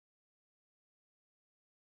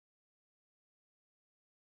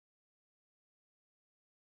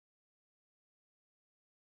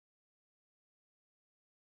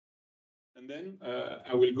And then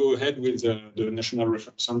I will go ahead with the National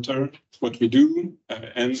Reference Center, what we do,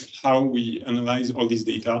 and how we analyze all this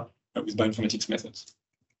data with bioinformatics methods.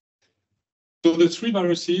 So the three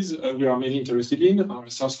viruses we are mainly interested in are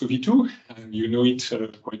SARS-CoV-2. You know it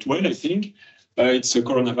quite well, I think. It's a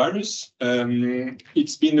coronavirus.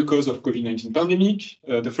 It's been the cause of COVID-19 pandemic.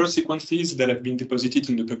 The first sequences that have been deposited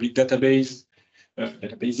in the public databases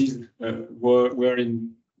were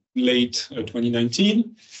in late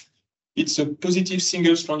 2019. It's a positive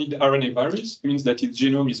single-stranded RNA virus. It means that its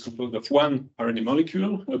genome is composed of one RNA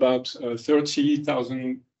molecule, about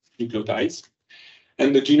 30,000 nucleotides.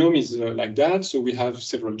 And the genome is like that. So we have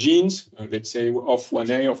several genes, let's say of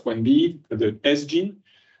 1A, of 1B, the S gene,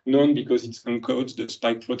 known because it encodes the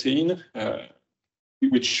spike protein,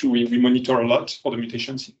 which we monitor a lot for the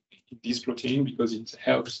mutations in this protein because it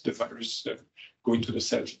helps the virus go into the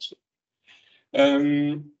cells.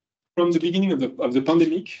 From the beginning of the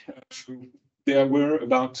pandemic, there were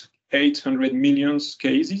about 800 million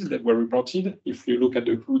cases that were reported. If you look at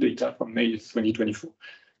the WHO data from May 2024,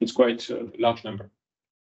 it's quite a large number.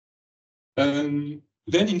 Then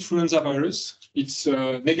influenza virus, it's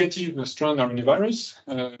a negative strand RNA virus,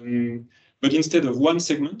 but instead of one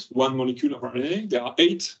segment, one molecule of RNA, there are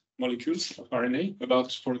 8 molecules of RNA,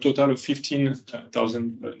 for a total of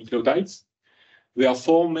 15,000 nucleotides. There are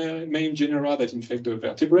 4 main genera that infect the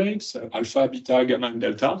vertebrates, alpha, beta, gamma, and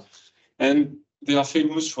delta, and they are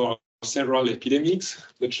famous for several epidemics,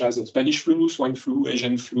 such as Spanish flu, swine flu,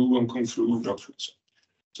 Asian flu, Hong Kong flu, bird flu.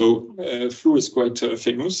 So flu is quite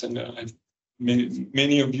famous, and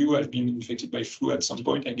many of you have been infected by flu at some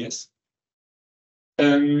point, I guess.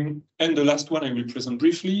 And the last one I will present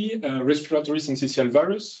briefly, respiratory syncytial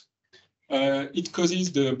virus. It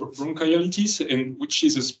causes the bronchiolitis, which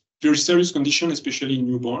is a very serious condition, especially in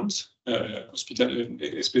newborns,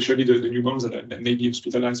 especially the newborns that may be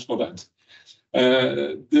hospitalized for that.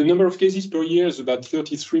 The number of cases per year is about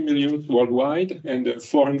 33 million worldwide and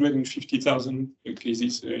 450,000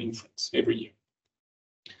 cases in France every year.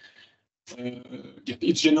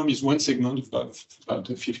 Its genome is one segment of about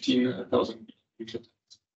 15,000 nucleotides.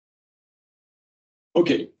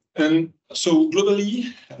 Okay, and so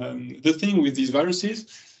globally, the thing with these viruses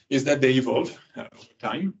is that they evolve over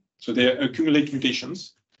time. So they accumulate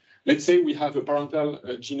mutations. Let's say we have a parental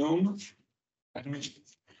genome.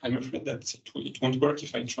 I'm afraid that it won't work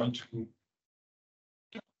if I try to.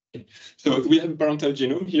 Okay. So we have a parental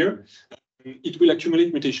genome here. It will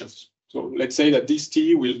accumulate mutations. So let's say that this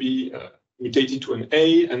T will be mutated to an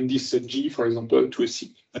A and this G, for example, to a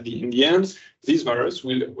C. In the end, this virus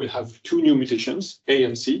will have 2 new mutations, A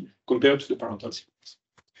and C, compared to the parental sequence.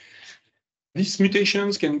 These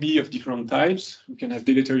mutations can be of different types. We can have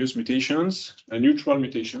deleterious mutations, neutral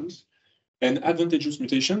mutations, and advantageous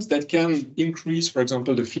mutations that can increase, for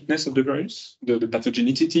example, the fitness of the virus, the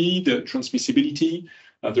pathogenicity, the transmissibility,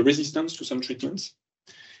 the resistance to some treatments.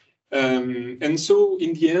 And so,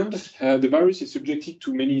 in the end, the virus is subjected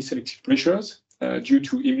to many selective pressures due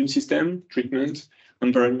to immune system, treatment,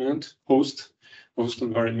 environment, host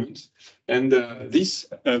environment. And this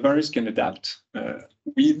virus can adapt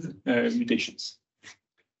with mutations.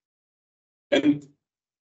 And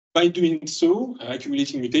by doing so,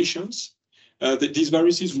 accumulating mutations, these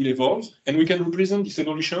viruses will evolve, and we can represent this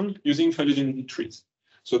evolution using phylogenetic trees.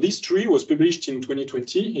 So this tree was published in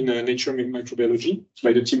 2020 in Nature Microbiology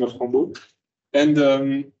by the team of Rambo.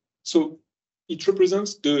 And so it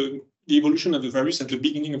represents the evolution of the virus at the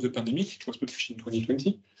beginning of the pandemic. It was published in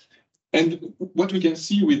 2020. And what we can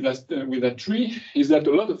see with that tree is that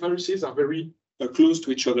a lot of viruses are very close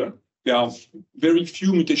to each other. There are very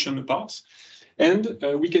few mutation apart. And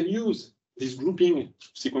we can use these grouping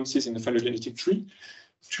sequences in the phylogenetic tree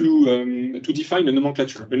to define a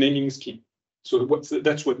nomenclature, a naming scheme. So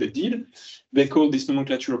that's what they did. They called this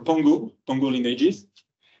nomenclature Pongo lineages.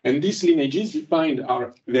 And these lineages defined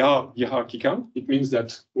they are hierarchical. It means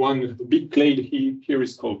that one big clade here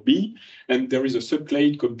is called B, and there is a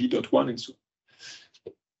subclade called B.1 and so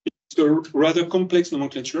on. It's a rather complex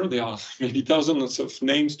nomenclature. There are maybe thousands of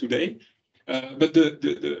names today. But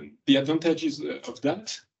the advantages of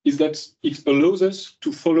that is that it allows us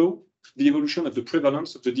to follow the evolution of the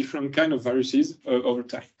prevalence of the different kind of viruses over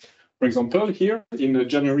time. For example, here in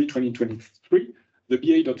January 2023, the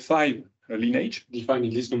BA.5 lineage defined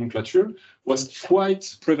in this nomenclature was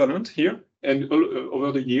quite prevalent here, and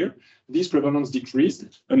over the year, this prevalence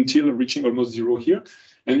decreased until reaching almost 0 here,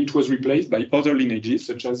 and it was replaced by other lineages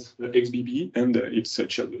such as the XBB and its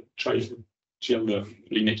child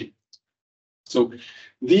lineage. So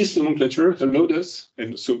this nomenclature allowed us,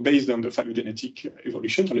 and so based on the phylogenetic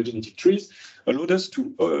evolution, phylogenetic trees, allowed us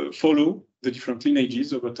to follow the different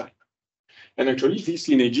lineages over time. And actually, these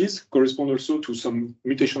lineages correspond also to some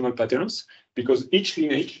mutational patterns because each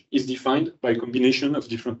lineage is defined by a combination of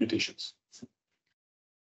different mutations.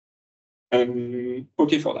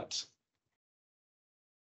 Okay for that.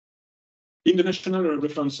 In the National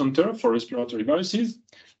Reference Center for Respiratory Viruses,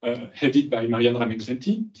 headed by Marianne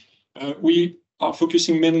Ramexelti, we are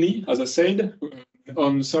focusing mainly, as I said,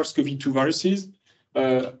 on SARS-CoV-2 viruses,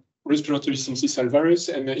 respiratory syncytial virus,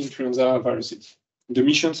 and influenza viruses. The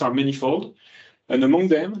missions are manifold, and among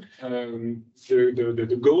them,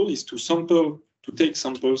 the goal is to take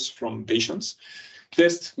samples from patients,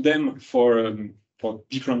 test them for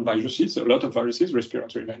different viruses, a lot of viruses,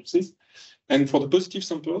 respiratory viruses, and for the positive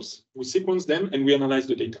samples, we sequence them and we analyze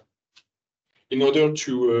the data in order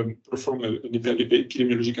to perform an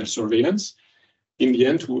epidemiological surveillance, in the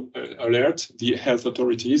end to alert the health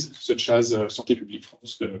authorities, such as Santé Publique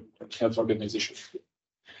France, the health organization.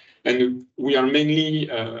 And we are mainly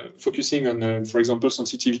focusing on, for example,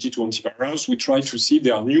 sensitivity to antivirals. We try to see if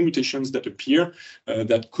there are new mutations that appear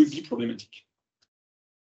that could be problematic.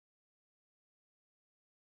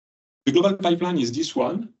 The global pipeline is this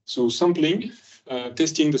one. So sampling,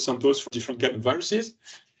 testing the samples for different kinds of viruses.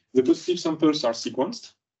 The positive samples are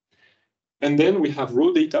sequenced. And then we have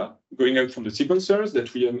raw data going out from the sequencers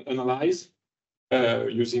that we analyze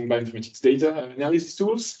using bioinformatics data analysis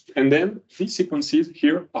tools. And then these sequences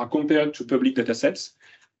here are compared to public data sets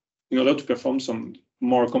in order to perform some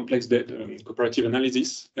more complex comparative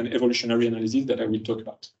analysis and evolutionary analysis that I will talk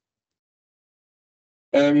about.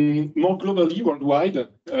 More globally, worldwide,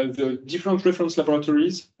 the different reference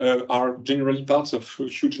laboratories are generally parts of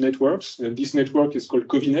huge networks. This network is called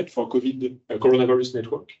COVINET for COVID Coronavirus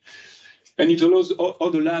Network. And it allows all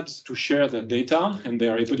the labs to share their data and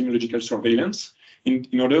their epidemiological surveillance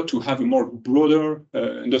in order to have a more broader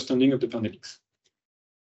understanding of the pandemics.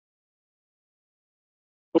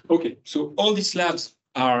 Okay, so all these labs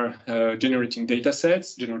are generating data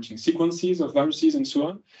sets, generating sequences of viruses and so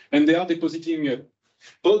on, and they are depositing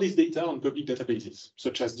all this data on public databases,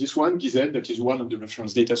 such as this one, GZ, that is one of the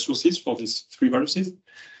reference data sources for these three viruses,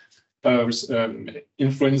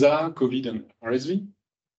 influenza, COVID, and RSV.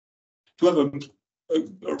 To have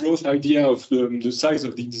a rough idea of the size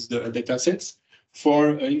of these data sets,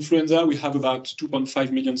 for influenza, we have about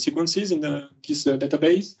 2.5 million sequences in this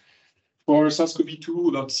database. For SARS-CoV-2,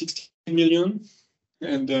 about 16 million.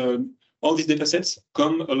 And all these data sets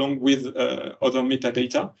come along with other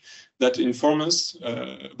metadata that inform us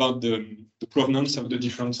about the provenance of the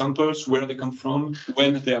different samples, where they come from,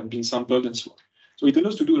 when they have been sampled, and so on. So it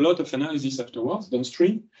allows us to do a lot of analysis afterwards,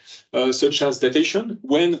 downstream, such as datation,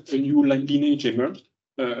 when a new lineage emerged,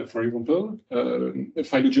 for example,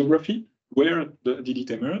 phylogeography, where did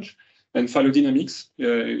it emerge, and phylodynamics,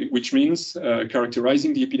 which means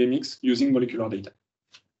characterizing the epidemics using molecular data.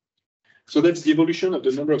 So that's the evolution of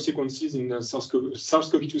the number of sequences in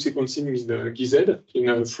SARS-CoV-2 sequencing in the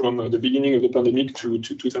GZ from the beginning of the pandemic to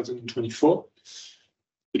 2024.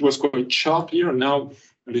 It was quite sharp here, now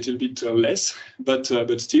a little bit less, but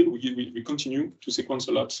still we continue to sequence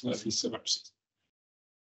a lot of these viruses.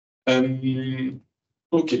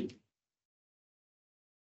 Okay.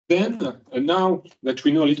 Then, now that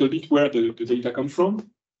we know a little bit where the data come from,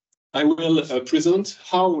 I will present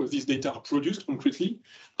how these data are produced concretely,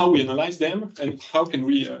 how we analyze them, and how can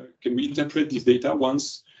we interpret this data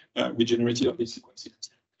once we generated all these sequences.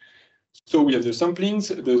 So we have the samplings,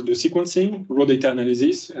 the sequencing, raw data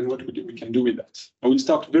analysis, and what we can do with that. I will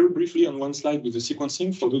start very briefly on one slide with the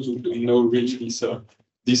sequencing for those who don't know really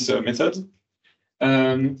this method.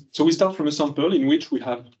 So we start from a sample in which we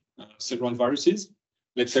have several viruses.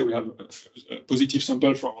 Let's say we have a positive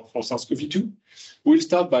sample for SARS-CoV-2. We'll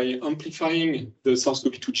start by amplifying the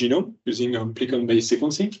SARS-CoV-2 genome using amplicon-based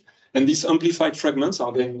sequencing. And these amplified fragments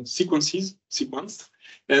are then sequenced.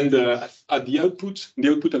 And at the output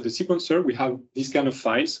of the sequencer, we have these kind of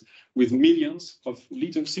files with millions of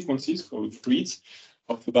little sequences called reads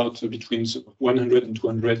of about between 100 and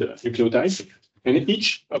 200 nucleotides. And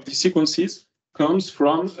each of these sequences comes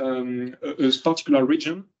from a particular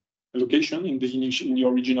region, a location in the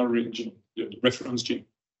original region, the reference genome.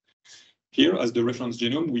 Here, as the reference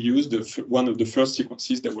genome, we use one of the first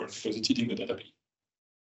sequences that were deposited in the database.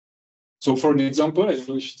 So for an example, I don't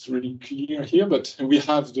know if it's really clear here, but we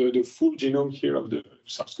have the full genome here of the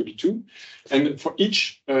SARS-CoV-2. And for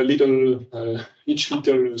each little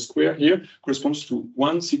square here corresponds to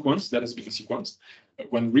one sequence that has been sequenced,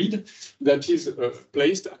 one read that is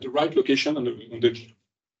placed at the right location on the genome.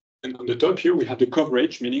 And on the top here, we have the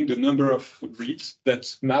coverage, meaning the number of reads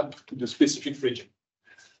that map to the specific region.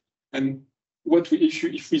 And if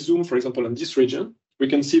we zoom, for example, on this region, we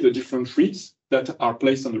can see the different reads that are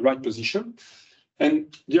placed on the right position.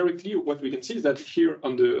 And directly, what we can see is that here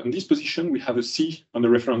on this position, we have a C on the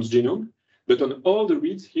reference genome, but on all the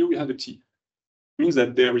reads, here we have a T. It means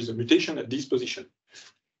that there is a mutation at this position,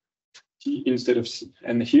 T instead of C.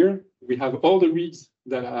 And here we have all the reads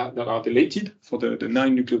that are deleted for the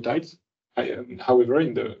 9 nucleotides. However,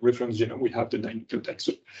 in the reference genome, we have the 9 nucleotides.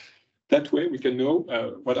 So that way, we can know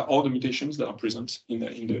what are all the mutations that are present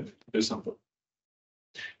in the sample.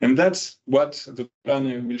 And that's what the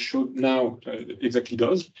plan will show now exactly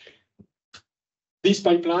does. This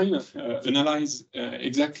pipeline analyzes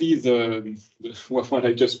exactly what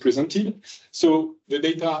I just presented. So the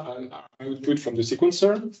data are output from the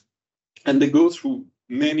sequencer, and they go through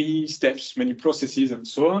many steps, many processes, and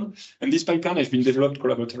so on. And this pipeline has been developed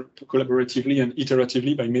collaboratively and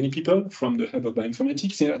iteratively by many people from the Hub of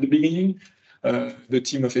Bioinformatics at the beginning, the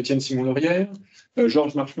team of Etienne Simon-Laurière,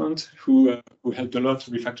 Georges Marchment, who helped a lot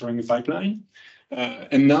refactoring the pipeline.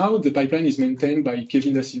 And now the pipeline is maintained by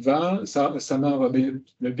Kevin Da Silva, Samar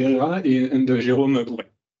Berera, and Jérôme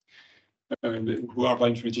Bourret, who are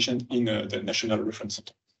bioinformaticians in the National Reference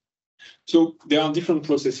Center. So there are different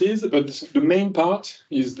processes, but the main part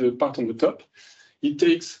is the part on the top. It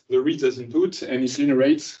takes the reads as input and it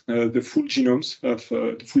generates the full genomes of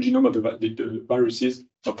the viruses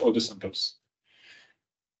of all the samples.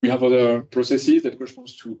 We have other processes that correspond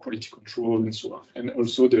to quality control and so on, and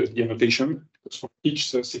also the annotation. Because for each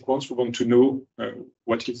sequence, we want to know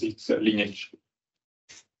what is its lineage.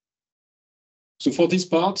 So for this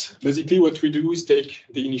part, basically what we do is take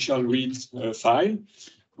the initial reads file.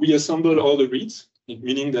 We assemble all the reads,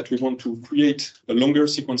 meaning that we want to create longer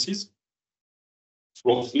sequences.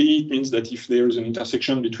 Roughly, it means that if there is an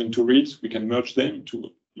intersection between two reads, we can merge them into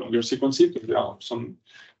longer sequences. There are some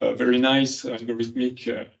very nice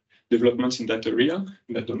algorithmic developments in that area,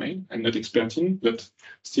 in that domain. I'm not expert in, but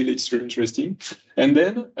still it's very interesting. And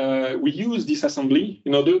then we use this assembly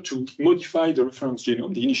in order to modify the reference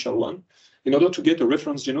genome, the initial one, in order to get a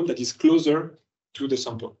reference genome that is closer to the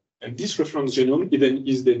sample. And this reference genome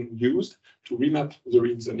is then used to remap the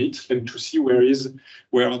reads on it and to see where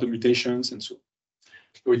are the mutations and so on.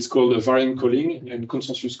 So it's called variant calling and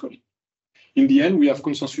consensus calling. In the end, we have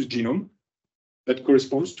consensus genome that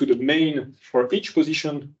corresponds to the main, for each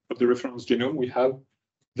position of the reference genome, we have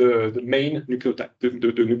the main nucleotide, the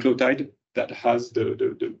nucleotide that has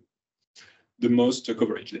the most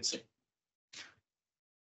coverage, let's say.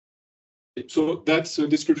 So that's a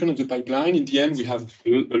description of the pipeline. In the end, we have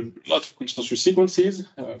a lot of consensus sequences,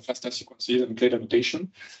 FASTA sequences, and clade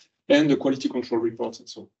annotation, and the quality control reports and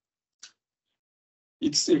so on.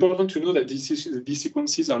 It's important to know that these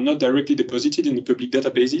sequences are not directly deposited in the public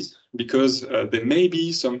databases because there may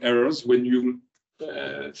be some errors when you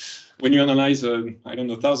analyze, I don't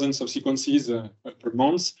know, thousands of sequences per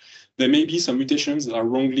month. There may be some mutations that are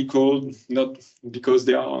wrongly called, not because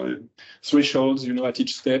there are thresholds, at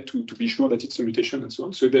each step to be sure that it's a mutation and so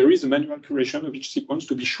on. So there is a manual curation of each sequence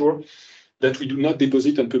to be sure that we do not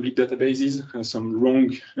deposit on public databases some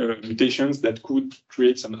wrong mutations that could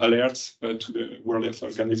create some alerts to the World Health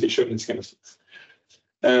Organization and this kind of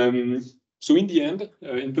things. So in the end,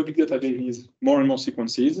 in public databases, more and more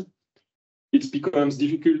sequences, it becomes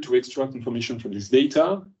difficult to extract information from this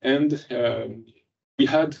data, and we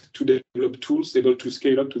had to develop tools able to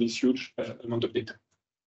scale up to this huge amount of data.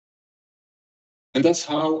 And that's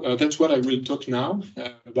what I will talk now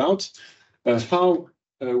about, how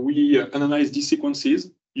we analyze these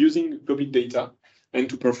sequences using public data and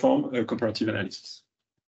to perform a comparative analysis.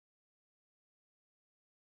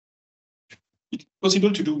 It's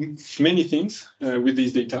possible to do many things with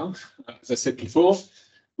this data. As I said before,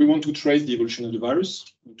 we want to trace the evolution of the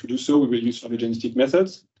virus. To do so, we will use phylogenetic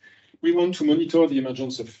methods. We want to monitor the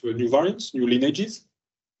emergence of new variants, new lineages,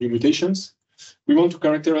 new mutations. We want to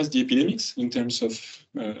characterize the epidemics in terms of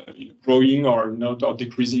growing or not or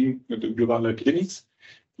decreasing the global epidemics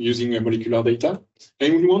using molecular data.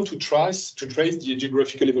 And we want to trace the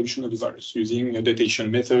geographical evolution of the virus using datation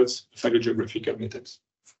methods, phylogeographical methods.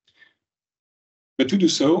 But to do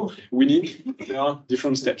so, there are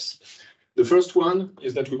different steps. The first one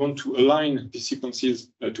is that we want to align the sequences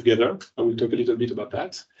together. I will talk a little bit about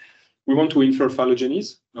that. We want to infer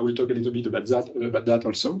phylogenies. I will talk a little bit about that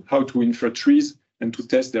also, how to infer trees and to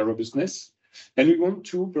test their robustness. And we want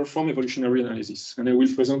to perform evolutionary analysis. And I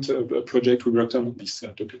will present a project we worked on these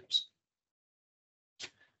topics.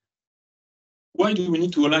 Why do we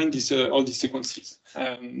need to align all these sequences?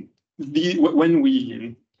 When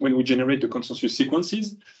we generate the consensus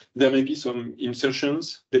sequences, there may be some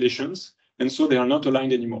insertions, deletions, and so they are not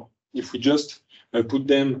aligned anymore. If we just put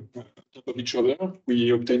them on top of each other, we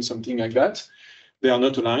obtain something like that. they are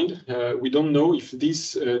not aligned. We don't know if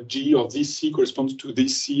this G or this C corresponds to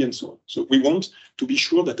this C and so on. So we want to be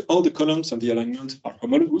sure that all the columns of the alignment are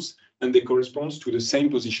homologous and they correspond to the same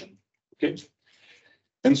position. Okay.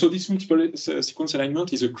 And so this multiple sequence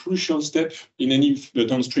alignment is a crucial step in any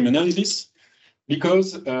downstream analysis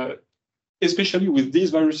because especially with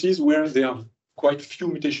these viruses where there are quite few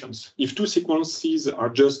mutations. If two sequences are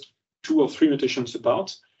just 2 or 3 mutations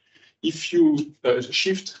apart, if you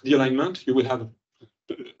shift the alignment, you will have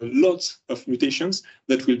a lot of mutations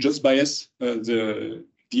that will just bias the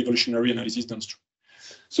evolutionary analysis downstream.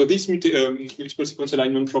 So this multiple sequence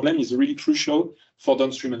alignment problem is really crucial for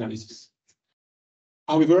downstream analysis.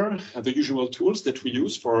 However, the usual tools that we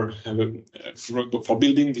use for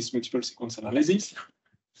building this multiple sequence analysis,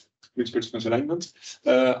 multiple sequence alignment,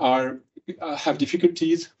 have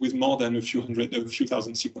difficulties with more than a few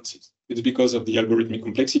thousand sequences. It's because of the algorithmic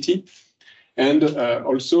complexity, and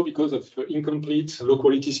also because of incomplete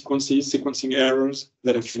low-quality sequences, sequencing errors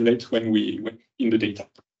that accumulate when in the data.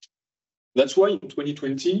 That's why in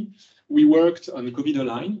 2020 we worked on the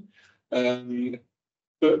COVID-Align.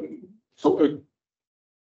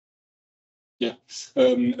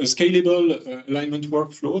 A scalable alignment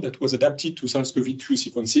workflow that was adapted to SARS-CoV-2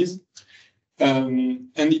 sequences. And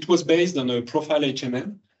it was based on a profile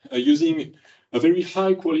HMM using a very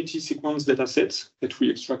high quality sequence data set that we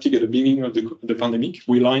extracted at the beginning of the pandemic.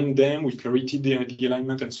 We aligned them, we created the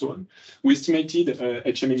alignment and so on. We estimated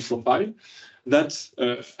HMM profile that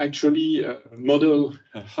actually model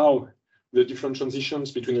how the different transitions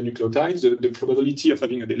between the nucleotides, the probability of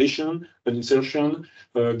having a deletion, an insertion,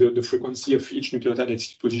 the frequency of each nucleotide at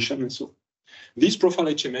its position, and so on. This profile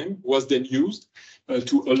HMM was then used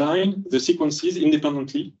to align the sequences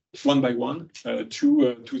independently, one by one,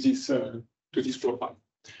 to this profile.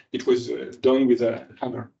 It was done with a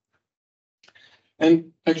hammer.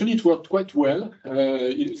 And actually, it worked quite well.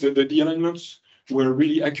 The alignments were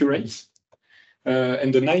really accurate.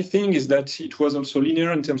 And the nice thing is that it was also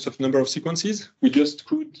linear in terms of number of sequences. We just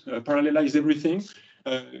could parallelize everything.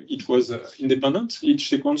 It was independent. Each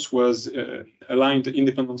sequence was aligned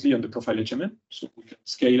independently on the profile HMM. So we can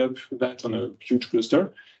scale up that on a huge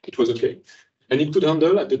cluster. It was okay. And it could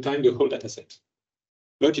handle at the time the whole data set.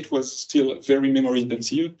 But it was still very memory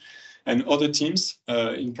intensive. And other teams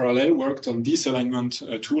in parallel worked on this alignment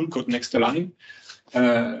tool called NextAlign.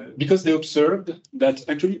 Because they observed that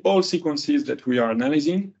actually all sequences that we are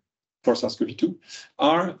analyzing for SARS-CoV-2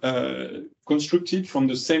 are constructed from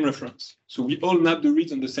the same reference. So we all map the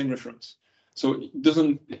reads on the same reference. So it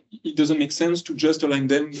doesn't make sense to just align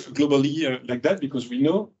them globally like that because we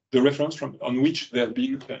know the reference on which they are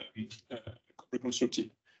being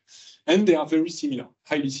reconstructed. And they are very similar,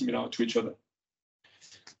 highly similar to each other.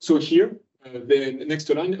 So here, the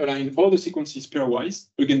NextAlign align all the sequences pairwise,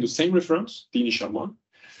 again, the same reference, the initial one,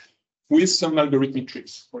 with some algorithmic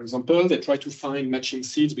tricks. For example, they try to find matching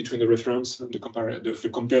seeds between the reference and the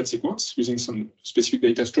compared sequence using some specific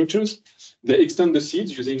data structures. They extend the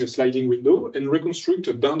seeds using a sliding window and reconstruct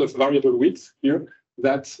a band of variable width here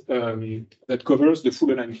that covers the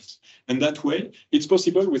full alignment. And that way, it's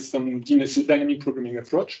possible with some dynamic programming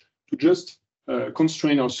approach to just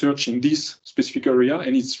constrain our search in this specific area,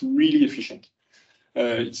 and it's really efficient.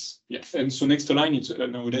 And so NextAlign is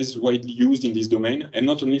nowadays widely used in this domain, and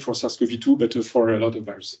not only for SARS-CoV-2, but for a lot of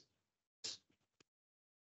viruses.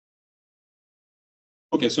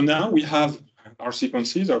 Okay, so now we have our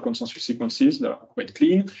sequences, our consensus sequences that are quite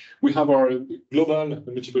clean. We have our global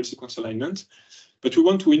multiple sequence alignment, but we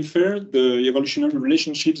want to infer the evolutionary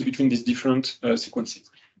relationships between these different sequences.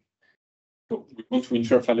 So we want to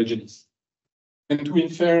infer phylogenies. And to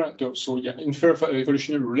infer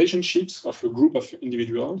evolutionary relationships of a group of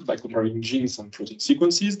individuals by comparing genes and protein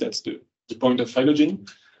sequences. That's the point of phylogeny.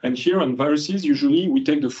 And here on viruses, usually we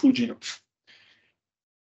take the full genome.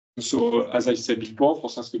 So as I said before, for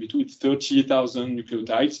SARS-CoV-2, it's 30,000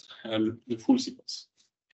 nucleotides, the full sequence.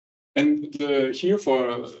 And here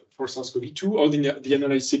for SARS-CoV-2, all the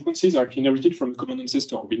analyzed sequences are inherited from a common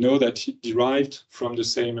ancestor. We know that it derived from the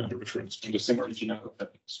same reference, from the same original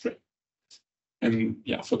strain. And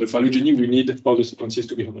yeah, for the phylogeny, we need all the sequences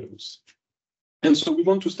to be homologous. And so we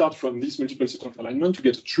want to start from this multiple sequence alignment to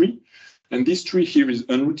get a tree. And this tree here is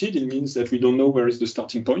unrooted. It means that we don't know where is the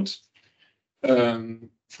starting point.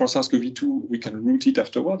 For SARS-CoV-2, we can root it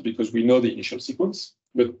afterwards because we know the initial sequence.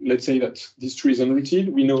 But let's say that this tree is unrooted.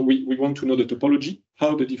 We want to know the topology,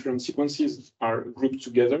 how the different sequences are grouped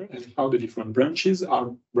together, and how the different branches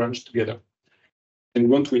are branched together. And we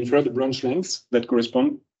want to infer the branch lengths that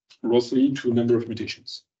correspond roughly to a number of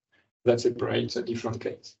mutations that separate different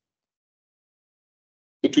clades.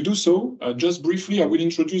 But to do so, just briefly, I will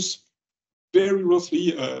introduce very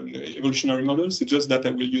roughly evolutionary models. It's just that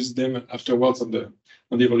I will use them afterwards on the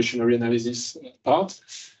evolutionary analysis part.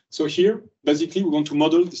 So here, basically, we want to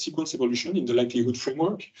model the sequence evolution in the likelihood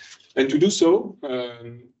framework. And to do so,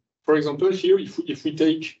 for example, here, if we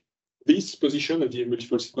take this position of the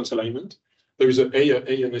multiple sequence alignment, there is a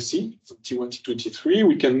and a C, T1, T2, T3.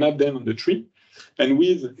 We can map them on the tree. And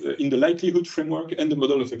with in the likelihood framework and the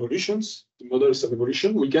model of evolutions, the models of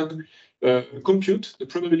evolution, we can compute the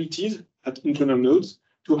probabilities at internal nodes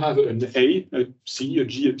to have an A, a C, a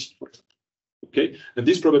G, a T. Okay, and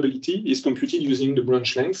this probability is computed using the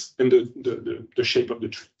branch length and the shape of the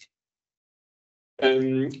tree.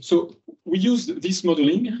 So we use this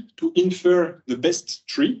modeling to infer the best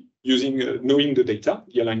tree using knowing the data,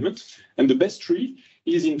 the alignment, and the best tree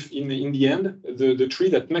is in the end the tree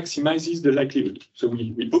that maximizes the likelihood. So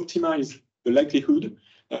we optimize the likelihood,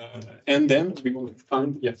 and then we want to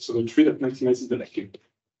find so the tree that maximizes the likelihood.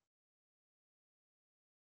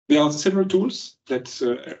 There are several tools that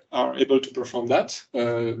are able to perform that.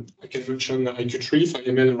 I can mention IQ-Tree,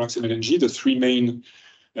 FiML, and RocksMLNG, the three main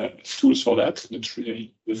tools for that, the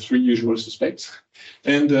three usual suspects.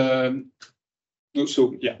 And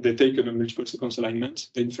so, they take a multiple sequence alignment,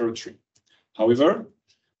 they infer a tree. However,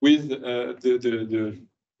 with the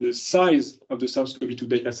size of the SARS-CoV-2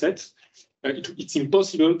 data set, it's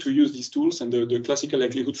impossible to use these tools and the classical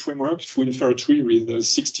likelihood framework to infer a tree with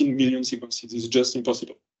 16 million sequences. It's just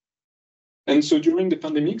impossible. And so during the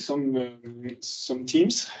pandemic, some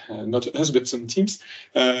teams, not us, but some teams,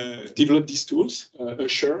 developed these tools,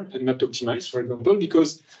 Assure and MapOptimize, for example,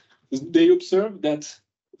 because they observed that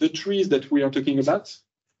the trees that we are talking about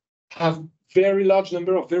have very large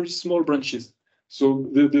number of very small branches. So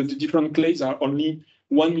the different clades are only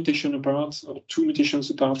one mutation apart or two mutations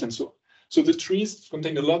apart and so on. So the trees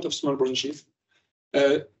contain a lot of small branches.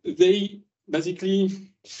 They basically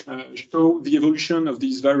show the evolution of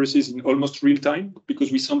these viruses in almost real time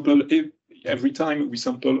because we sample every time we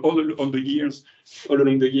sample all the years, all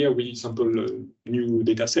along the year we sample new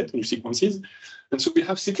data set, new sequences. And so we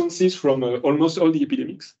have sequences from almost all the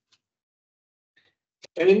epidemics.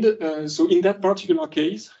 And so in that particular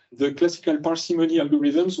case, the classical parsimony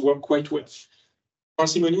algorithms work quite well.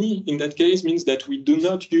 Parsimony, in that case, means that we do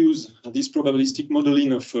not use this probabilistic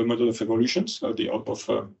modeling of model of evolutions, of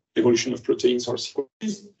evolution of proteins or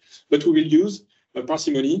sequences, but we will use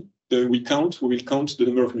parsimony. We will count the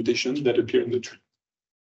number of mutations that appear in the tree.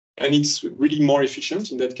 And it's really more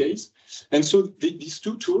efficient in that case. And so these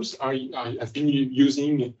two tools I've been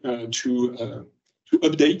using to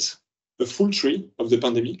update the full tree of the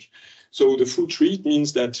pandemic. So the full tree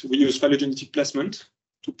means that we use phylogenetic placement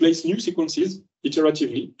to place new sequences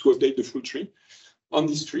iteratively to update the full tree on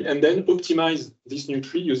this tree, and then optimize this new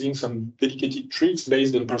tree using some dedicated trees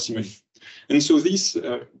based on parsimony. And so this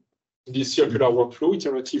circular workflow,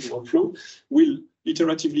 iterative workflow, will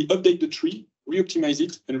iteratively update the tree, re-optimize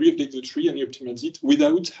it, and re-update the tree and re-optimize it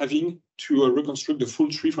without having to reconstruct the full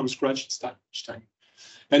tree from scratch each time.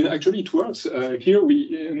 And actually it works. Here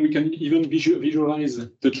we can even visualize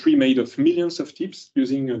the tree made of millions of tips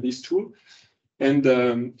using this tool.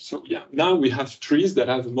 And so now we have trees that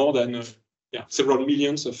have more than several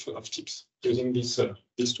millions of tips using these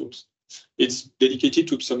tools. It's dedicated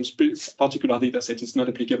to some particular data set. It's not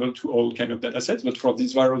applicable to all kind of data sets, but for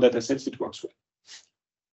these viral data sets, it works well.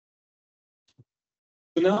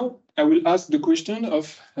 So now I will ask the question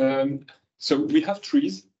of, so we have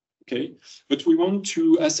trees, okay, but we want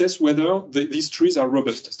to assess whether these trees are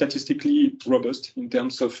robust, statistically robust in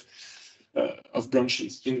terms of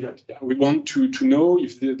branches. We want to know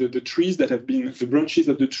if the trees that have been, the branches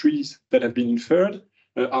of the trees that have been inferred,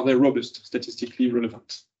 are they robust, statistically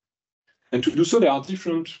relevant? And to do so, there are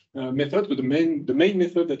different methods, but the main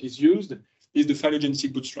method that is used is the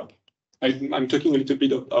phylogenetic bootstrap. I'm talking a little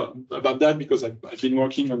bit about that because I've been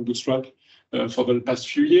working on bootstrap for the past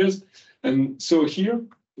few years. And so here,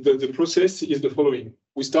 the process is the following.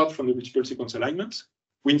 We start from the multiple sequence alignment.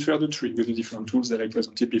 We infer the tree with the different tools that I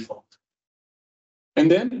presented before. And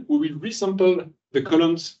then we will resample the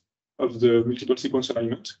columns of the multiple sequence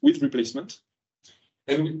alignment with replacement.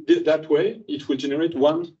 And that way, it will generate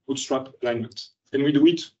one bootstrap alignment. And we do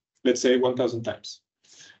it, let's say, 1,000 times.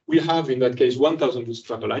 We have, in that case, 1,000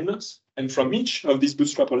 bootstrap alignments. And from each of these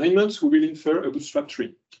bootstrap alignments, we will infer a bootstrap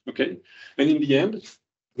tree. Okay. And in the end,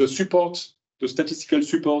 the statistical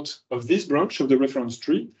support of this branch of the reference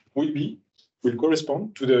tree will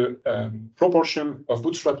correspond to the proportion of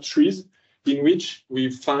bootstrap trees in which we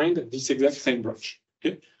find this exact same branch.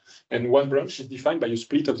 Okay? And one branch is defined by a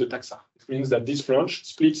split of the taxa. It means that this branch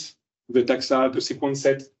splits the taxa, the sequence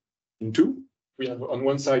set in two. We have on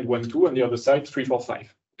one side 1, 2, on the other side 3, 4,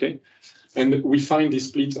 5. Okay? And we find this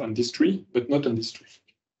split on this tree, but not on this tree.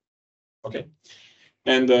 Okay.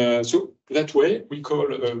 And so that way we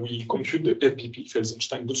compute the FBP,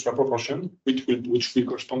 Felsenstein bootstrap proportion, which will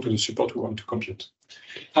correspond to the support we want to compute.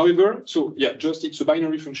 However, so yeah, just it's a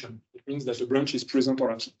binary function. It means that the branch is present or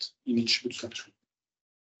absent in each bootstrap tree.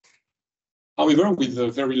 However, with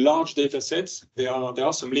very large data sets, there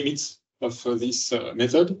are some limits of this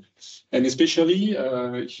method. And especially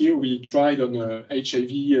here we tried on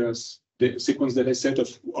HIV the sequence data set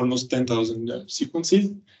of almost 10,000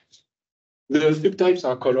 sequences. The subtypes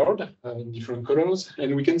are colored in different colors.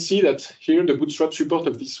 And we can see that here the bootstrap support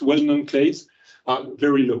of these well-known clades are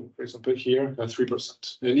very low. For example, here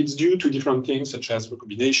 3%. And it's due to different things such as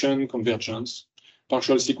recombination, convergence,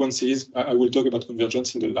 partial sequences. I will talk about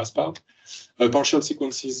convergence in the last part. Partial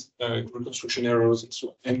sequences, reconstruction errors, and so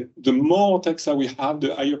on. And the more taxa we have,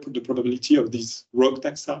 the higher the probability of these rogue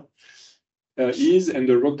taxa is. And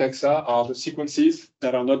the rogue taxa are the sequences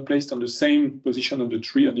that are not placed on the same position of the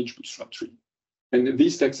tree on each bootstrap tree. And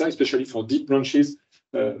these taxa, especially for deep branches,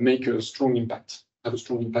 make a strong impact, have a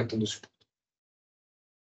strong impact on the support.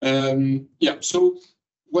 Yeah, so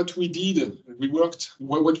what we did,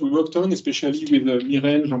 what we worked on, especially with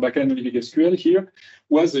Mireille, Jean-Bacca, and Olivier Gasquel here,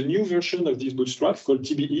 was a new version of this bootstrap called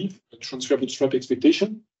TBE, Transfer Bootstrap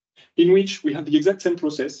Expectation, in which we have the exact same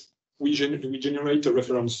process. We generate a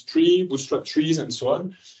reference tree, bootstrap trees, and so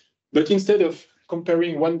on. But instead of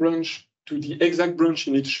comparing one branch to the exact branch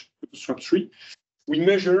in each bootstrap tree, we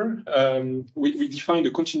measure, we define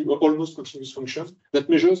a almost continuous function that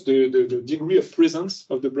measures the degree of presence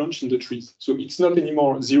of the branch in the trees. So it's not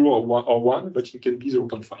anymore 0 or 1, but it can be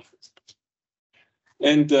 0.5.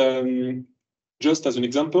 And just as an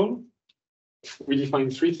example, we define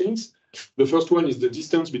three things. The first one is the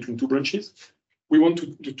distance between two branches. We want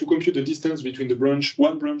to compute the distance between the branch,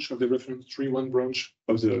 one branch of the reference tree, one branch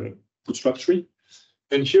of the bootstrap tree.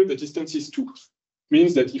 And here the distance is 2.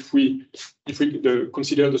 Means that if we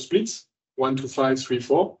consider the splits 1 to 5, 3,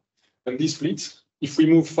 4, and these splits, if we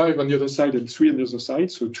move 5 on the other side and 3 on the other side,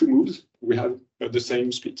 so 2 moves, we have the same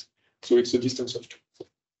split. So it's a distance of 2.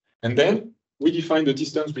 And then we define the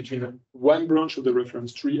distance between one branch of the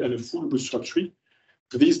reference tree and a full bootstrap tree.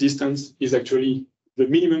 This distance is actually the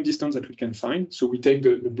minimum distance that we can find. So we take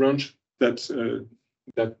the branch that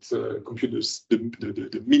computes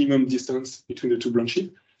the minimum distance between the two branches.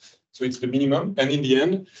 So it's the minimum. And in the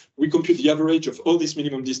end, we compute the average of all these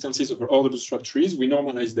minimum distances over all the bootstrap trees. We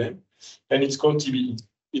normalize them, and it's called TBE.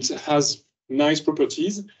 It has nice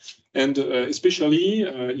properties. And especially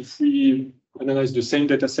if we analyze the same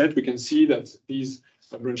data set, we can see that these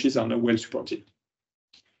branches are now well supported.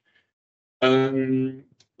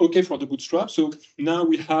 Okay, for the bootstrap. So now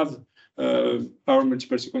we have our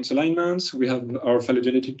multiple sequence alignments. We have our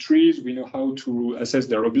phylogenetic trees. We know how to assess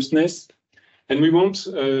their robustness. And we want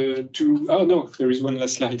oh no, there is one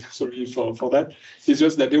last slide, sorry for that. It's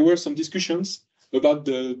just that there were some discussions about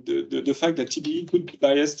the fact that TBE could be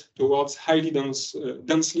biased towards highly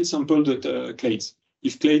densely sampled clades.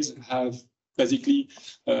 If clades have basically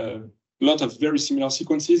a lot of very similar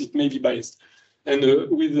sequences, it may be biased. And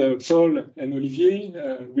with Paul and Olivier,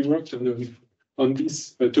 we worked on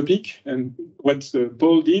this topic. And what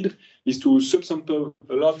Paul did is to subsample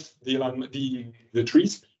a lot the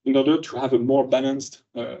trees in order to have a more balanced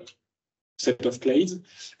set of clades.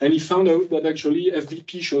 And he found out that actually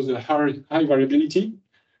FBP shows a high variability,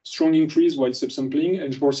 strong increase while subsampling,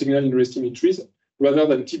 and poor signal in resting trees, rather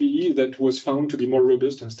than TBE that was found to be more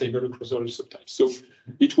robust and stable across all subtypes. So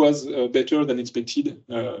it was better than expected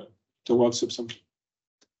towards subsampling.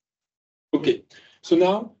 Okay, so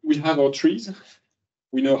now we have our trees.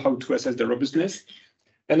 We know how to assess their robustness.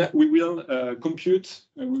 And we will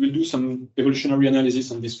we will do some evolutionary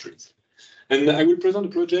analysis on these trees. And I will present a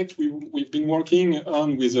project we've been working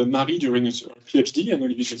on with Marie during her PhD and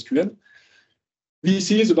Olivier Gasquel.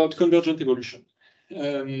 This is about convergent evolution.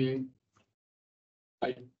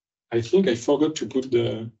 I think I forgot to put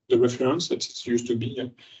the reference that it used to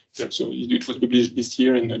be. So it was published this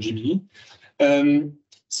year in GBE.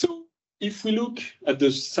 So if we look at the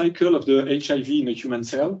cycle of the HIV in a human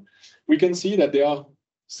cell, we can see that there are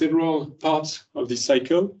several parts of this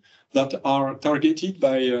cycle that are targeted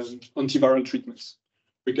by antiviral treatments.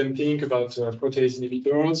 We can think about protease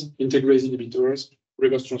inhibitors, integrase inhibitors,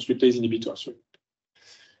 reverse transcriptase inhibitors.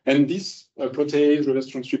 And these protease, reverse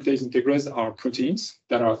transcriptase, integrase are proteins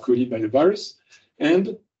that are coded by the virus.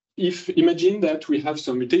 And imagine that we have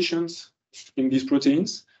some mutations in these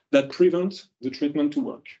proteins that prevent the treatment to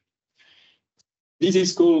work. This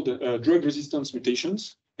is called drug resistance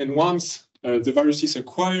mutations. And once the viruses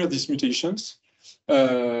acquire these mutations,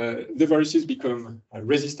 the viruses become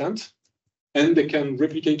resistant and they can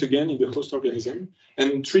replicate again in the host organism,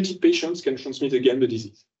 and treated patients can transmit again the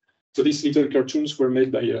disease. So these little cartoons were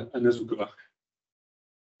made by Anna Zukova.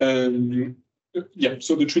 Yeah,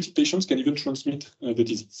 so the treated patients can even transmit the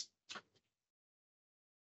disease.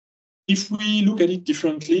 If we look at it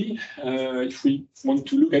differently, if we want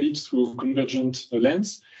to look at it through a convergent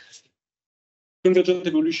lens, convergent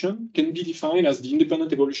evolution can be defined as the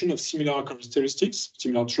independent evolution of similar characteristics,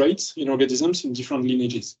 similar traits in organisms in different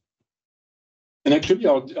lineages. And actually,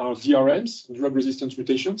 our DRMs, drug resistance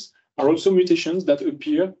mutations, are also mutations that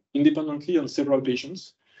appear independently on several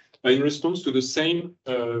patients in response to the same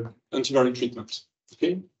antiviral treatment.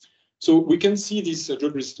 Okay, so we can see these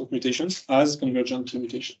drug resistant mutations as convergent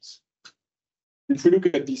mutations. If we look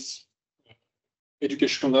at this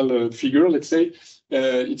educational figure, let's say,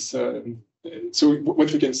 so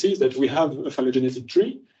what we can see is that we have a phylogenetic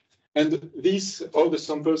tree, and these, all the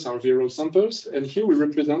samples are viral samples, and here we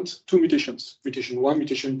represent two mutations, mutation 1,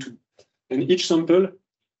 mutation 2. And each sample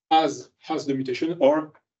has the mutation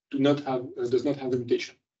or does not have the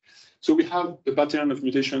mutation. So we have the pattern of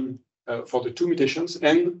mutation for the two mutations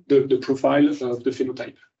and the profile of the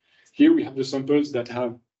phenotype. Here we have the samples that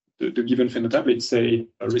have the given phenotype, let's say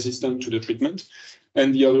resistant to the treatment,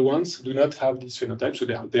 and the other ones do not have this phenotype, so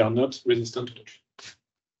they are not resistant to the treatment.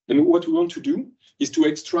 And what we want to do is to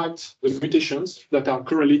extract the mutations that are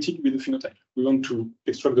correlated with the phenotype. We want to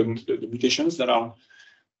extract the mutations that are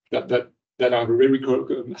very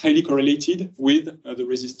highly correlated with the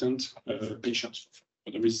resistant patients,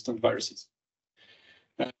 or the resistant viruses.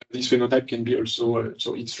 This phenotype can be also,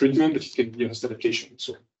 so it's treatment, but it can be host adaptation.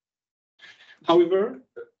 So, however,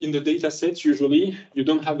 in the data sets, usually you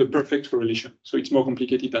don't have the perfect correlation. So it's more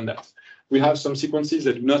complicated than that. We have some sequences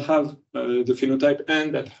that do not have the phenotype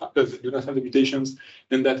and that do not have the mutations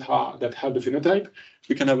and that have the phenotype.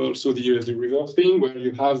 We can have also the reverse thing where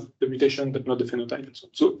you have the mutation but not the phenotype. And so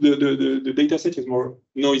on. So the data set is more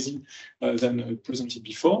noisy than presented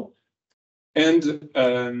before. And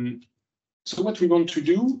so what we want to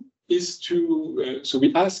do is to, so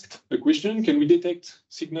we asked a question, can we detect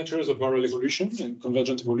signatures of viral evolution and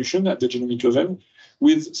convergent evolution at the genomic level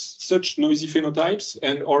with such noisy phenotypes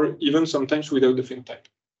and or even sometimes without the phenotype?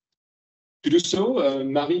 To do so,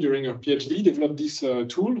 Marie, during her PhD, developed this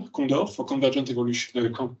tool, Condor, for convergent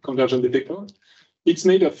evolution, convergent detector. It's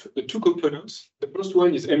made of two components. The first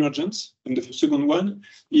one is emergence, and the second one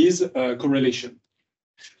is correlation.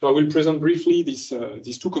 So I will present briefly these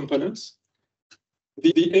two components.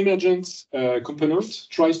 The emergence component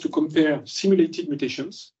tries to compare simulated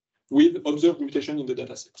mutations with observed mutation in the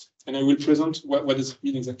dataset. And I will present what does it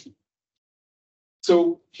mean exactly.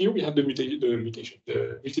 So here we have the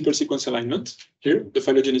multiple sequence alignment, here, the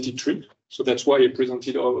phylogenetic tree. So that's why I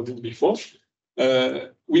presented all of it before.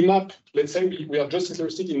 We map, let's say we are just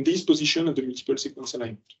interested in this position of the multiple sequence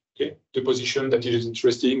alignment, okay? The position that is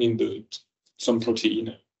interesting in some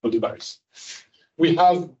protein of the virus. We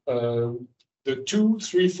have the 2,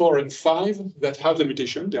 3, 4, and 5 that have the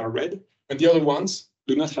mutation, they are red, and the other ones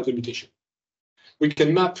do not have the mutation. We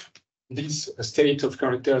can map this state of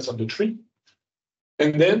characters on the tree,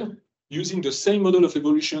 and then using the same model of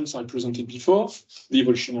evolutions I presented before, the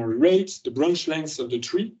evolutionary rates, the branch lengths of the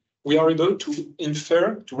tree, we are able to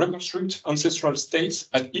infer, to reconstruct ancestral states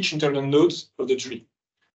at each internal node of the tree.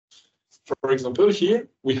 For example, here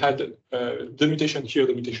we had the mutation here,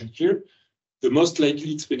 the mutation here. The most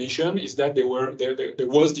likely explanation is that there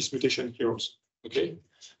was this mutation here also. Okay,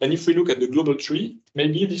 and if we look at the global tree,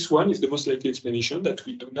 maybe this one is the most likely explanation that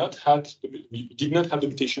we did not have the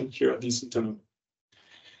mutation here at this internal.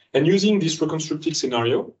 And using this reconstructed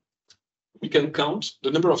scenario, we can count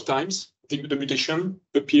the number of times the mutation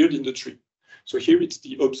appeared in the tree. So here it's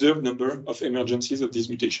the observed number of emergencies of these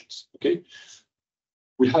mutations. Okay,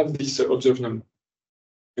 we have this observed number.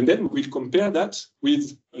 And then we'll compare that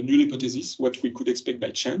with a null hypothesis, what we could expect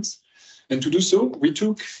by chance. And to do so, we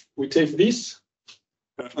take this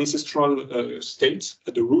ancestral state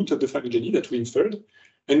at the root of the phylogeny that we inferred,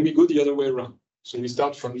 and we go the other way around. So we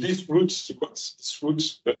start from this root sequence, this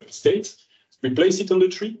root state, we place it on the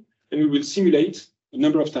tree, and we will simulate a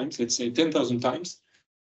number of times, let's say 10,000 times,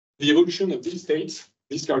 the evolution of these states,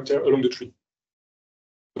 this character along the tree.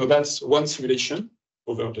 So that's one simulation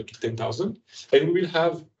over the 10,000. And we will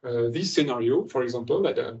have this scenario, for example,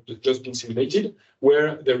 that has just been simulated,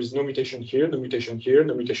 where there is no mutation here, no mutation here,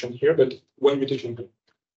 no mutation here, but one mutation here.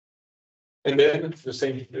 And then the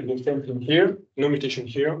same thing here, no mutation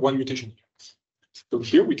here, one mutation here. So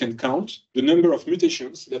here we can count the number of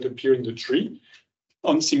mutations that appear in the tree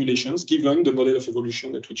on simulations given the model of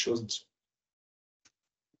evolution that we chose.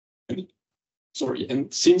 Sorry,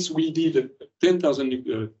 and since we did 10,000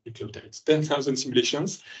 nucleotides, 10,000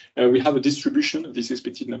 simulations, we have a distribution of these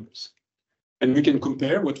expected numbers. And we can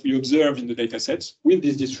compare what we observe in the data sets with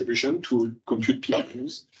this distribution to compute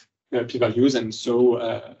p-values, and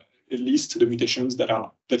so list the mutations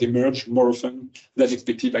that emerge more often than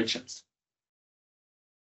expected by chance.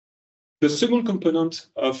 The second component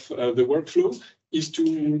of the workflow is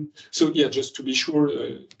just to be sure,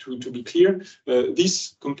 to be clear,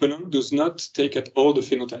 this component does not take at all the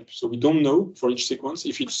phenotype. So we don't know for each sequence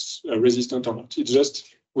if it's resistant or not. It's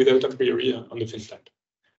just without a priori on the phenotype.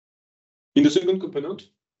 In the second component,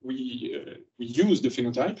 we use the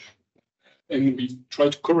phenotype and we try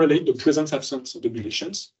to correlate the presence-absence of the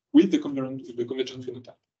mutations with the convergent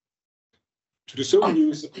phenotype. To do so, we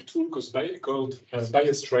use a tool called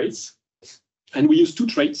bias traits, and we use two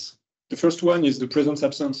traits. The first one is the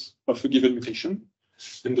presence-absence of a given mutation,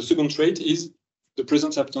 and the second trait is the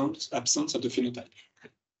presence-absence of the phenotype.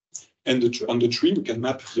 And on the tree, we can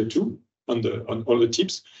map the two on all the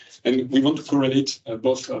tips, and we want to correlate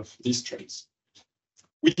both of these traits.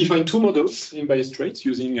 We define two models in bias traits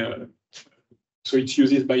using, so it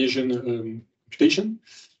uses Bayesian computation.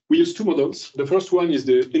 We use two models. The first one is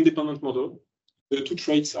the independent model. The two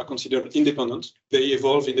traits are considered independent. They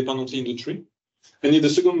evolve independently in the tree. And in the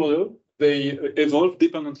second model, they evolve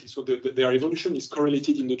dependently. So their evolution is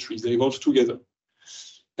correlated in the trees. They evolve together.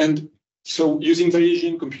 And so using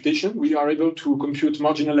Bayesian computation, we are able to compute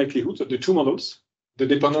marginal likelihoods of the two models, the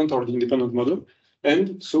dependent or the independent model.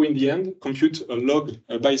 And so in the end, compute a log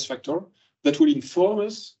bias factor that will inform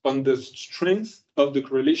us on the strength of the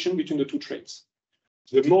correlation between the two traits.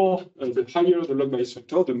 The higher the log bias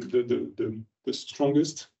factor, the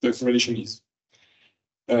strongest the correlation is.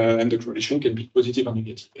 And the correlation can be positive or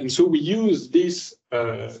negative. And so we use this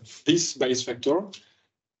bias factor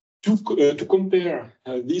to compare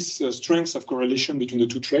this strength of correlation between the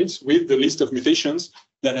two traits with the list of mutations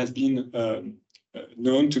that has been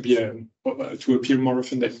known to be to appear more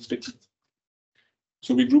often than expected.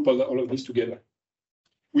 So we group all of this together.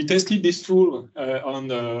 We tested this tool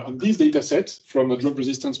on this data set from drug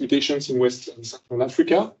resistance mutations in West and Central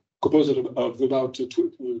Africa, composed of about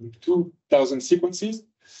 2,000 sequences.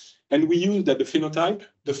 And we used at the phenotype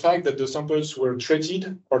the fact that the samples were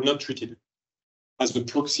treated or not treated as a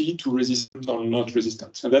proxy to resistant or not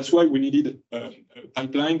resistant. And that's why we needed a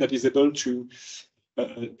pipeline that is able to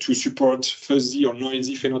support fuzzy or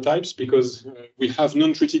noisy phenotypes, because we have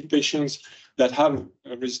non-treated patients that have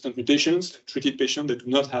resistant mutations, treated patients that do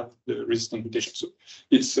not have the resistant mutation. So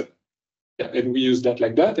it's, and we use that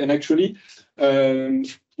like that. And actually,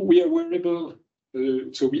 we were able,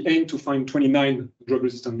 so we aim to find 29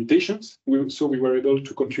 drug-resistant mutations. So we were able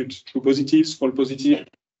to compute true positives, false positive,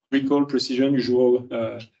 recall, precision, usual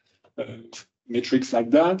metrics like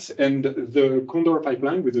that. And the Condor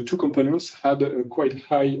pipeline with the two components had a quite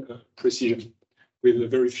high precision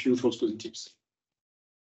with very few false positives.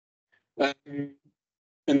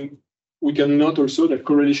 And we can note also that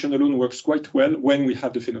correlation alone works quite well when we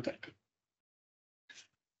have the phenotype.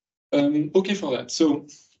 Okay for that. So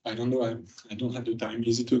I don't know, I don't have the time.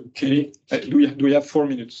 Is it okay? Do we have 4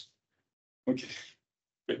 minutes? Okay,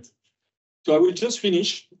 great. So I will just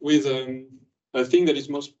finish with a thing that is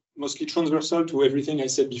mostly transversal to everything I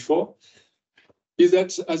said before, is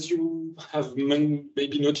that, as you have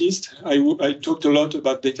maybe noticed, I talked a lot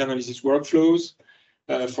about data analysis workflows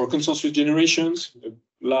for consensus generations, a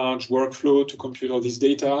large workflow to compute all this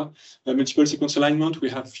data, multiple sequence alignment. We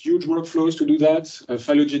have huge workflows to do that,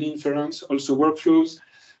 phylogeny inference, also workflows,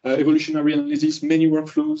 evolutionary analysis, many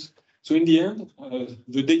workflows. So in the end,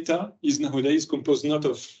 the data is nowadays composed not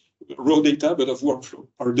of raw data, but of workflow.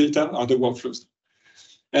 Our data are the workflows.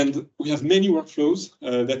 And we have many workflows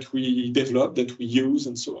that we develop, that we use,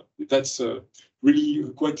 and so on. That's really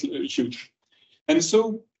quite huge. And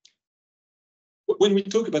so when we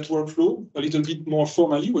talk about workflow, a little bit more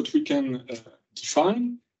formally, what we can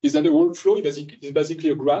define is that a workflow is basically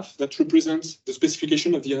a graph that represents the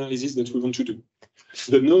specification of the analysis that we want to do.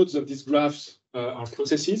 The nodes of these graphs are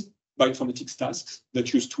processes, bioinformatics tasks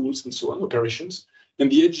that use tools and so on, operations. And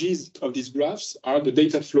the edges of these graphs are the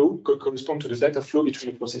data flow, correspond to the data flow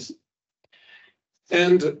between the processes.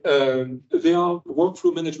 And there are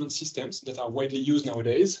workflow management systems that are widely used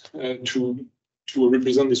nowadays to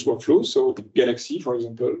represent this workflow. So Galaxy, for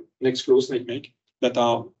example, Nextflow, SnakeMake, that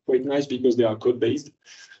are quite nice because they are code-based.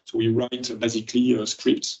 So we write basically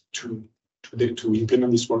scripts to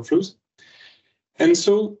implement these workflows. And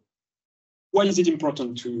so why is it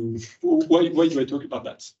important to, why do I talk about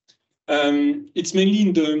that? It's mainly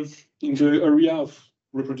in the area of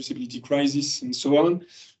reproducibility crisis and so on.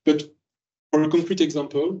 But for a concrete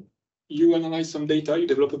example, you analyze some data, you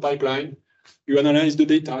develop a pipeline, you analyze the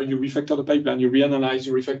data, you refactor the pipeline, you reanalyze,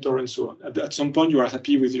 you refactor, and so on. At some point, you are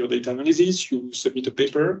happy with your data analysis, you submit a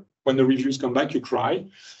paper. When the reviews come back, you cry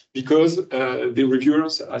because the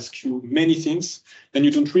reviewers ask you many things, and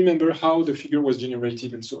you don't remember how the figure was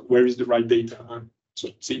generated and so on. Where is the right data? So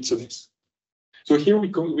it's a mess. So here we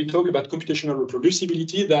talk about computational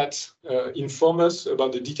reproducibility that inform us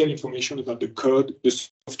about the detailed information about the code, the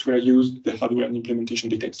software used, the hardware and implementation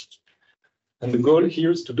details. And the goal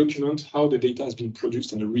here is to document how the data has been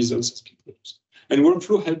produced and the results has been produced. And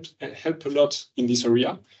workflow help a lot in this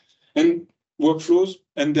area. And workflows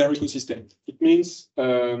and their ecosystem. It means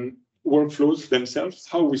workflows themselves,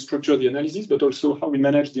 how we structure the analysis, but also how we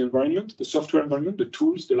manage the environment, the software environment, the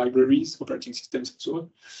tools, the libraries, operating systems, and so on.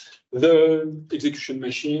 The execution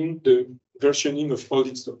machine, the versioning of all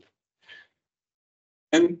this stuff.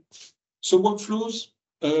 And so workflows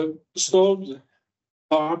solve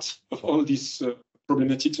part of all these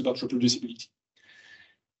problematics about reproducibility.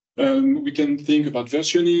 We can think about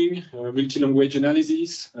versioning, multi-language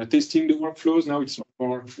analysis, testing the workflows. Now it's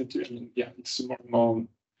more, it's more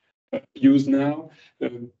used now.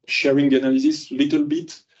 Sharing the analysis a little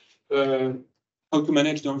bit. How to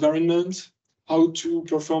manage the environment, how to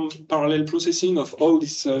perform parallel processing of all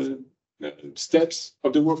these steps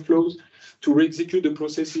of the workflows, to re-execute the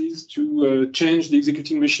processes, to change the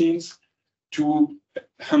executing machines, to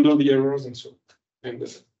handle the errors and so on,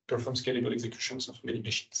 and perform scalable executions of many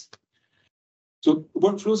machines. So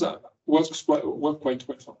workflows work quite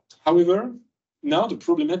well. However, now the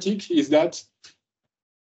problematic is that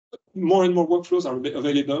more and more workflows are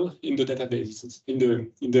available in the databases,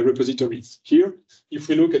 in the repositories. Here, if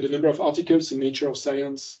we look at the number of articles in Nature of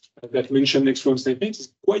Science that mention next flow and state mix,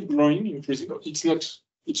 it's quite growing, increasing.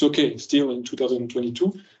 It's okay still in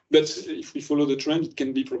 2022, but if we follow the trend, it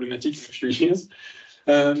can be problematic for a few years.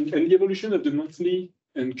 And the evolution of the monthly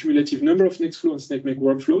and cumulative number of Nextflow and SnakeMake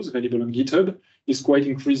workflows available on GitHub is quite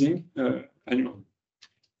increasing annually.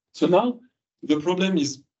 So now the problem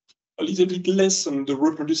is a little bit less on the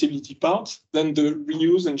reproducibility part than the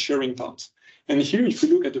reuse and sharing part. And here, if we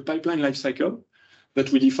look at the pipeline lifecycle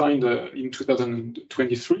that we defined in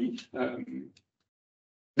 2023,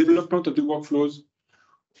 development of the workflows,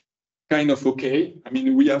 kind of okay. I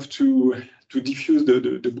mean, we have to diffuse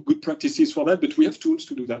the good practices for that, but we have tools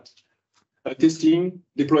to do that. Testing,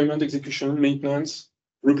 deployment, execution, maintenance,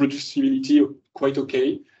 reproducibility, quite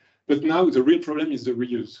okay. But now the real problem is the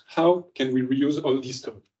reuse. How can we reuse all this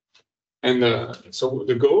code? And so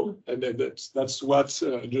the goal, and that's what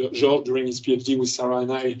George, during his PhD with Sarah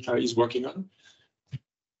and I, is working on.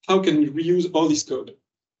 How can we reuse all this code?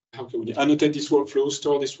 How can we annotate this workflow,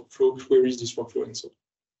 store this workflow, query this workflow, and so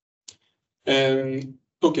on?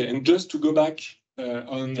 Okay, and just to go back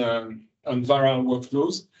on viral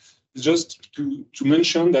workflows, just to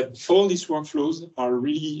mention that all these workflows are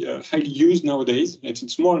really highly used nowadays.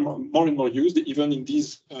 It's more and more used, even in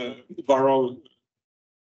these viral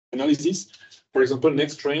analysis. For example,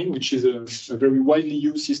 NextTrain, which is a very widely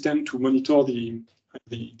used system to monitor the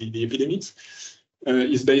epidemics,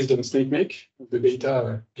 is based on SnakeMake. The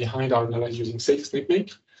data behind are analyzed using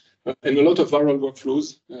SnakeMake. And a lot of viral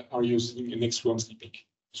workflows are using Nextflow and SnakeMake.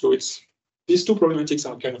 So these two problematics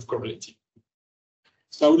are kind of correlated.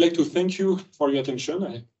 So I would like to thank you for your attention.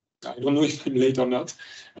 I don't know if I'm late or not.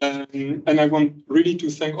 And I want really to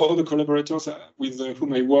thank all the collaborators with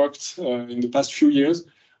whom I worked in the past few years.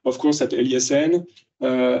 Of course, at LESN,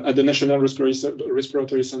 at the National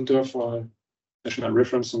Respiratory Center for National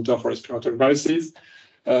Reference Center for Respiratory Viruses,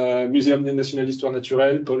 Muséum National d'Histoire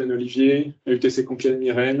Naturelle, Paul and Olivier, UTC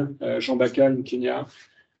Compiègne-Myrène, Jean Bacal in Kenya,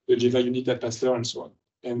 the Jeva unit at Pasteur, and so on.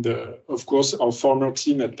 And of course, our former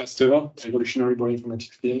team at Pasteur, evolutionary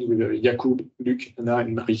bioinformatics team with Jakub, Luc, Anna,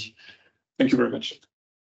 and Marie. Thank you very much.